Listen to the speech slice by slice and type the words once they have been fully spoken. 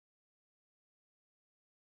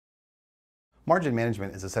Margin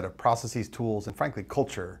management is a set of processes, tools, and frankly,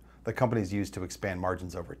 culture that companies use to expand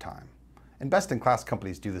margins over time. And best-in-class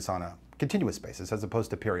companies do this on a continuous basis as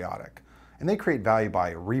opposed to periodic. And they create value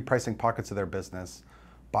by repricing pockets of their business,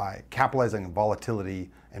 by capitalizing on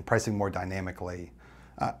volatility and pricing more dynamically,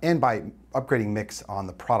 and by upgrading mix on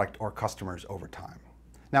the product or customers over time.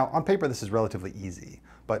 Now, on paper, this is relatively easy,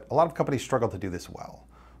 but a lot of companies struggle to do this well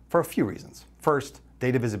for a few reasons. First,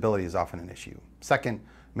 data visibility is often an issue. Second,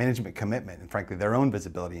 management commitment and frankly, their own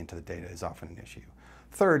visibility into the data is often an issue.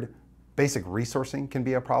 Third, basic resourcing can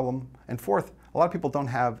be a problem. And fourth, a lot of people don't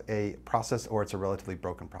have a process or it's a relatively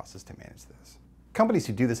broken process to manage this. Companies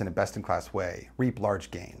who do this in a best-in-class way reap large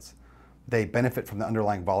gains. They benefit from the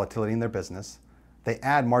underlying volatility in their business. They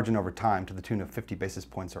add margin over time to the tune of 50 basis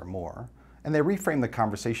points or more. And they reframe the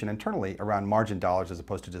conversation internally around margin dollars as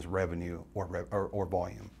opposed to just revenue or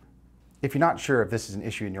volume. If you're not sure if this is an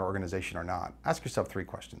issue in your organization or not, ask yourself 3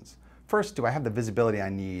 questions. First, do I have the visibility I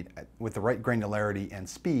need with the right granularity and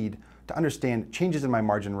speed to understand changes in my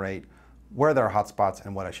margin rate, where there are hot spots,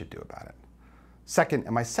 and what I should do about it? Second,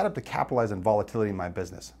 am I set up to capitalize on volatility in my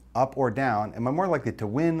business? Up or down, am I more likely to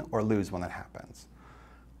win or lose when that happens?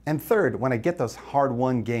 And third, when I get those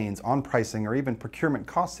hard-won gains on pricing or even procurement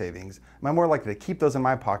cost savings, am I more likely to keep those in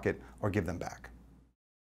my pocket or give them back?